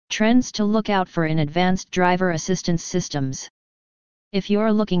Trends to look out for in advanced driver assistance systems. If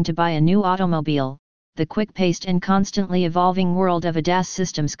you're looking to buy a new automobile, the quick-paced and constantly evolving world of ADAS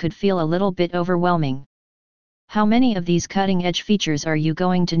systems could feel a little bit overwhelming. How many of these cutting-edge features are you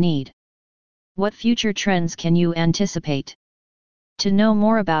going to need? What future trends can you anticipate? To know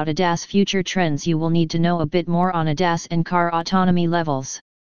more about ADAS future trends, you will need to know a bit more on ADAS and car autonomy levels.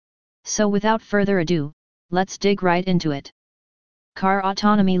 So without further ado, let's dig right into it. Car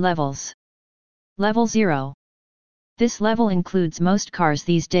autonomy levels. Level 0. This level includes most cars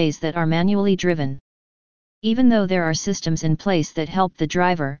these days that are manually driven. Even though there are systems in place that help the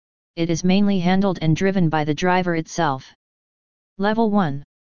driver, it is mainly handled and driven by the driver itself. Level 1.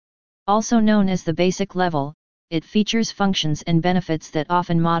 Also known as the basic level, it features functions and benefits that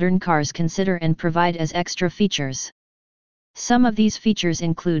often modern cars consider and provide as extra features. Some of these features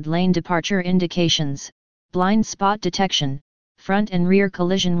include lane departure indications, blind spot detection, front and rear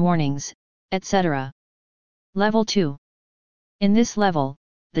collision warnings, etc. Level 2. In this level,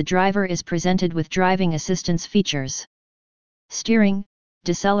 the driver is presented with driving assistance features. Steering,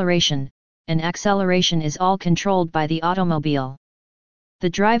 deceleration, and acceleration is all controlled by the automobile. The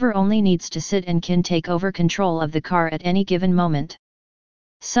driver only needs to sit and can take over control of the car at any given moment.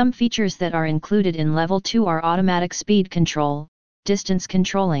 Some features that are included in Level 2 are automatic speed control, distance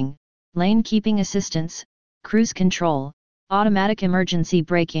controlling, lane keeping assistance, cruise control, automatic emergency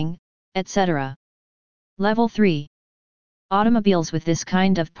braking, etc. Level 3. Automobiles with this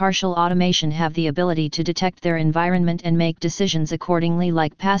kind of partial automation have the ability to detect their environment and make decisions accordingly,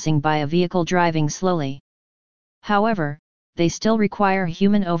 like passing by a vehicle driving slowly. However, they still require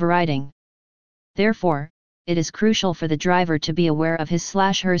human overriding. Therefore, it is crucial for the driver to be aware of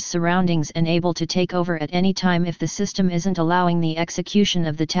his/her surroundings and able to take over at any time if the system isn't allowing the execution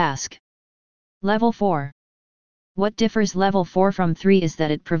of the task. Level 4. What differs Level 4 from 3 is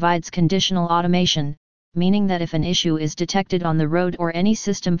that it provides conditional automation, meaning that if an issue is detected on the road or any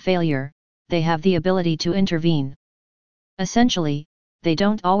system failure, they have the ability to intervene. Essentially, they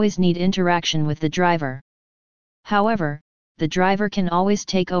don't always need interaction with the driver. However, the driver can always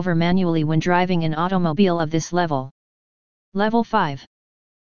take over manually when driving an automobile of this level. Level 5.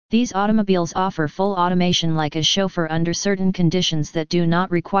 These automobiles offer full automation like a chauffeur under certain conditions that do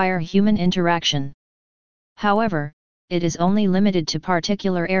not require human interaction. However, it is only limited to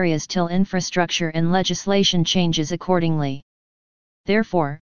particular areas till infrastructure and legislation changes accordingly.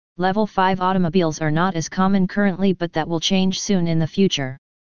 Therefore, Level 5 automobiles are not as common currently, but that will change soon in the future.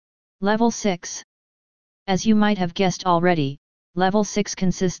 Level 6. As you might have guessed already, Level 6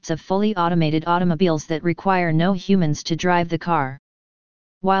 consists of fully automated automobiles that require no humans to drive the car.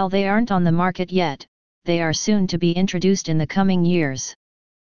 While they aren't on the market yet, they are soon to be introduced in the coming years.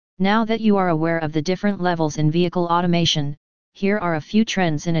 Now that you are aware of the different levels in vehicle automation, here are a few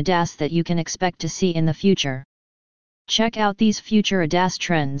trends in ADAS that you can expect to see in the future. Check out these future ADAS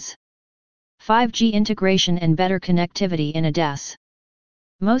trends. 5G integration and better connectivity in ADAS.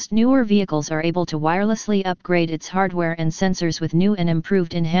 Most newer vehicles are able to wirelessly upgrade its hardware and sensors with new and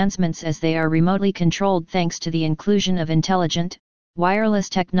improved enhancements as they are remotely controlled thanks to the inclusion of intelligent, wireless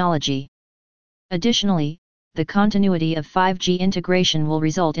technology. Additionally, the continuity of 5G integration will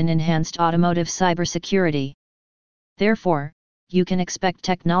result in enhanced automotive cybersecurity. Therefore, you can expect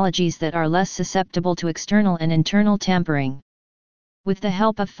technologies that are less susceptible to external and internal tampering. With the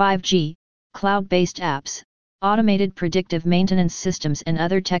help of 5G, cloud-based apps, automated predictive maintenance systems and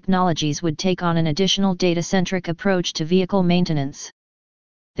other technologies would take on an additional data-centric approach to vehicle maintenance.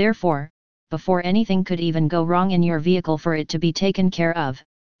 Therefore, before anything could even go wrong in your vehicle for it to be taken care of,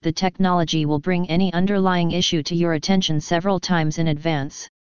 the technology will bring any underlying issue to your attention several times in advance.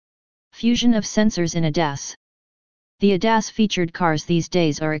 Fusion of sensors in ADAS. The ADAS-featured cars these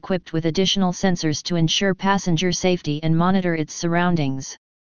days are equipped with additional sensors to ensure passenger safety and monitor its surroundings.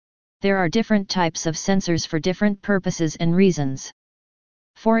 There are different types of sensors for different purposes and reasons.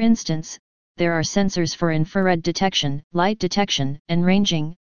 For instance, there are sensors for infrared detection, light detection and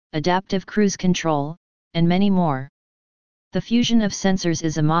ranging, adaptive cruise control, and many more. The fusion of sensors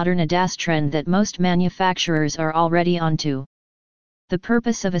is a modern ADAS trend that most manufacturers are already onto. The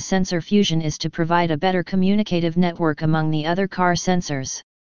purpose of a sensor fusion is to provide a better communicative network among the other car sensors.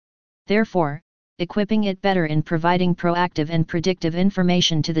 Therefore, equipping it better in providing proactive and predictive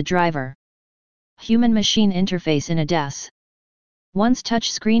information to the driver. Human-machine interface in ADAS. Once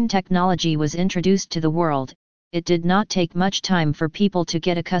touchscreen technology was introduced to the world, it did not take much time for people to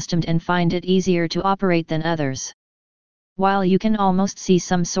get accustomed and find it easier to operate than others. While you can almost see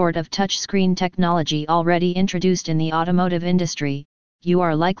some sort of touchscreen technology already introduced in the automotive industry, you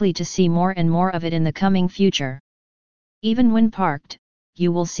are likely to see more and more of it in the coming future. Even when parked,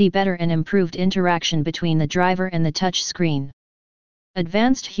 you will see better and improved interaction between the driver and the touch screen.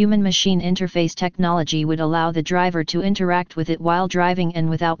 Advanced human-machine interface technology would allow the driver to interact with it while driving and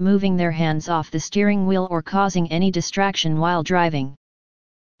without moving their hands off the steering wheel or causing any distraction while driving.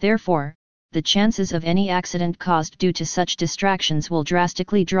 Therefore, the chances of any accident caused due to such distractions will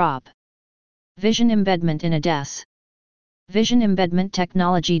drastically drop. Vision embedment in ADAS. Vision embedment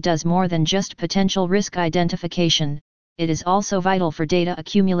technology does more than just potential risk identification, it is also vital for data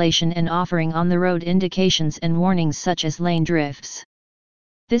accumulation and offering on-the-road indications and warnings such as lane drifts.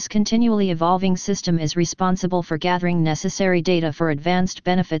 This continually evolving system is responsible for gathering necessary data for advanced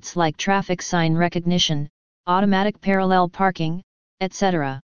benefits like traffic sign recognition, automatic parallel parking,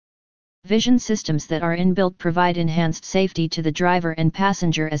 etc. Vision systems that are inbuilt provide enhanced safety to the driver and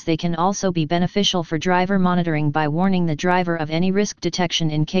passenger, as they can also be beneficial for driver monitoring by warning the driver of any risk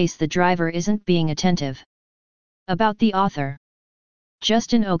detection in case the driver isn't being attentive. About the author.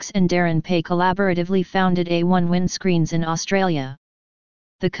 Justin Oakes and Darren Pay collaboratively founded A1 Windscreens in Australia.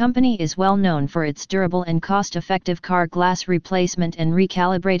 The company is well known for its durable and cost-effective car glass replacement and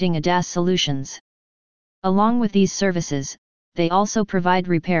recalibrating ADAS solutions. Along with these services, they also provide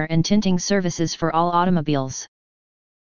repair and tinting services for all automobiles.